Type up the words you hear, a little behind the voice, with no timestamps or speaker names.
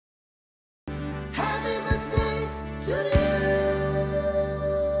to you.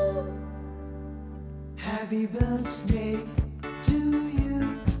 Happy birthday to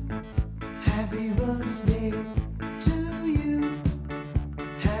you. Happy birthday to you.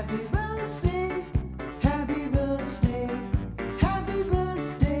 Happy birthday, happy birthday, happy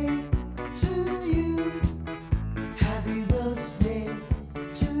birthday to you. Happy birthday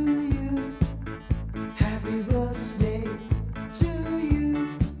to you. Happy birthday to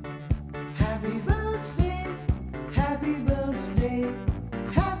you. Happy birthday, happy birthday,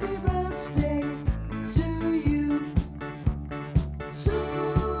 happy birthday to you.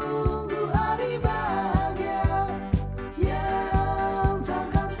 Sungguh hari bahagia yang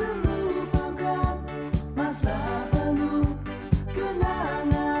takkan terlupakan, masa penuh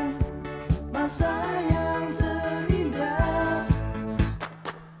kenangan, masa yang terindah.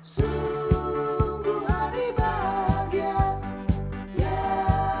 Sungguh hari bahagia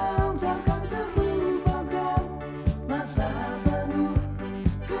yang takkan terlupakan, masa penuh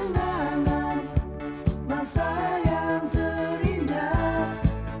kenangan, masa yang terindah.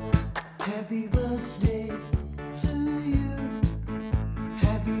 Happy birthday to you.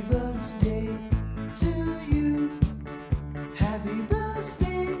 Happy birthday to you. Happy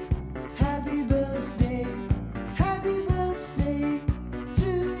birthday, happy birthday, happy birthday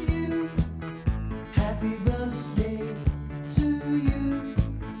to you. Happy birthday to you.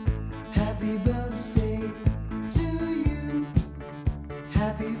 Happy birthday to you.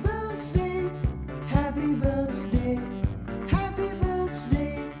 Happy birthday, happy birthday, happy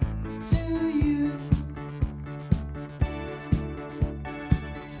birthday to you.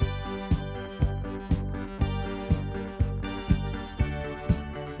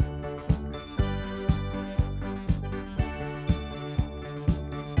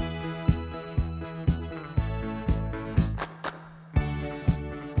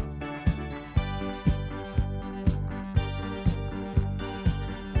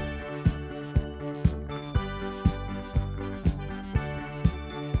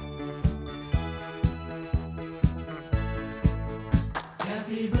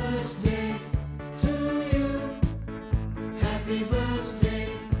 Happy birthday to you. Happy birthday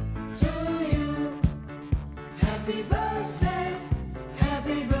to you. Happy birthday,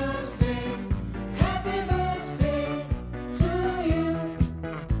 happy birthday, happy birthday to you.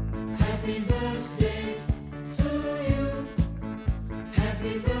 Happy birthday to you.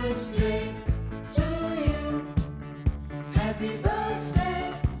 Happy birthday to you. Happy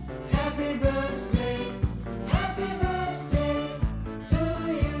birthday, happy birthday, happy birthday to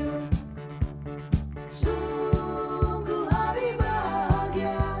you. Sungguh hari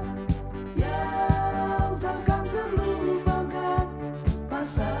bahagia yang takkan terlupakan,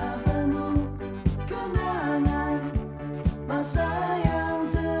 masa penuh kenangan, masa yang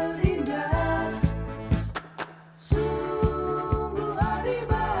terindah. Sungguh hari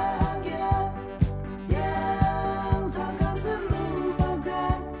bahagia yang takkan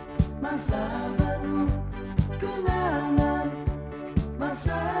terlupakan, masa penuh kenangan,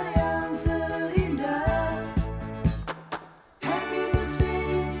 masa yang